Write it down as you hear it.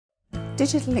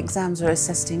Digital exams are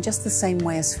assessed in just the same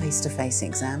way as face-to-face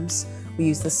exams. We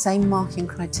use the same marking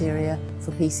criteria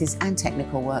for pieces and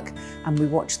technical work, and we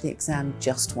watch the exam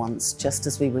just once, just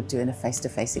as we would do in a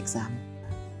face-to-face exam.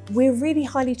 We're really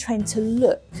highly trained to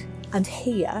look and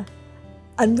hear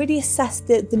and really assess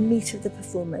the meat of the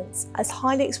performance. As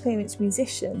highly experienced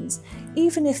musicians,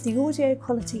 even if the audio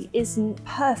quality isn't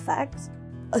perfect,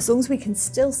 as long as we can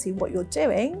still see what you're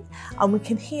doing and we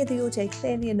can hear the audio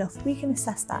clearly enough, we can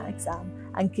assess that exam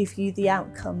and give you the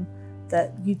outcome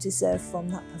that you deserve from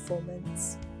that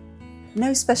performance.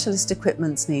 No specialist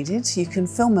equipment's needed. You can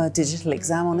film a digital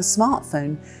exam on a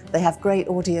smartphone. They have great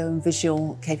audio and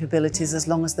visual capabilities as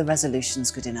long as the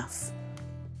resolution's good enough.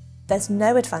 There's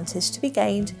no advantage to be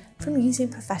gained from using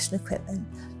professional equipment.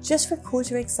 Just record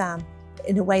your exam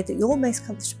in a way that you're most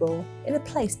comfortable, in a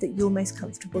place that you're most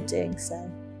comfortable doing so.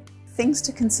 Things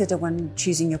to consider when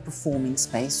choosing your performing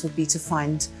space would be to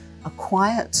find a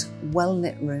quiet,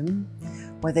 well-lit room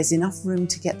where there's enough room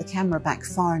to get the camera back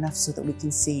far enough so that we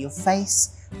can see your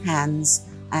face, hands,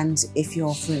 and if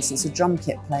you're, for instance, a drum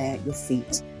kit player, your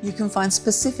feet. You can find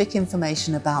specific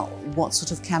information about what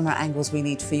sort of camera angles we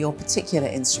need for your particular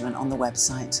instrument on the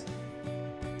website.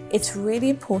 It's really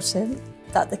important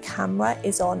that the camera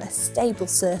is on a stable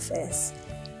surface.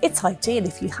 It's ideal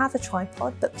if you have a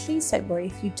tripod, but please don't worry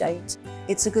if you don't.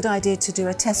 It's a good idea to do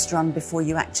a test run before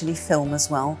you actually film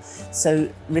as well.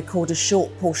 So record a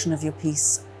short portion of your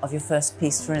piece, of your first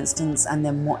piece for instance, and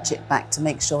then watch it back to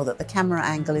make sure that the camera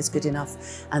angle is good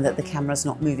enough and that the camera's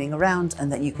not moving around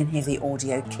and that you can hear the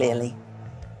audio clearly.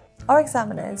 Our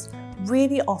examiners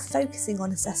really are focusing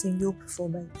on assessing your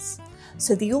performance.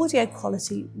 So the audio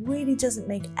quality really doesn't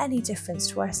make any difference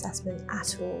to our assessment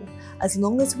at all. As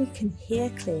long as we can hear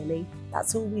clearly,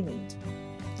 that's all we need.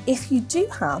 If you do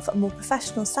have a more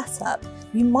professional setup,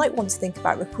 you might want to think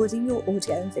about recording your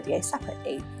audio and video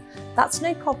separately. That's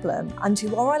no problem, and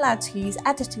you are allowed to use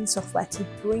editing software to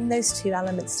bring those two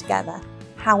elements together.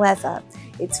 However,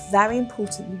 it's very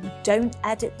important that you don't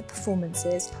edit the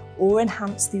performances or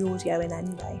enhance the audio in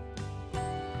any way.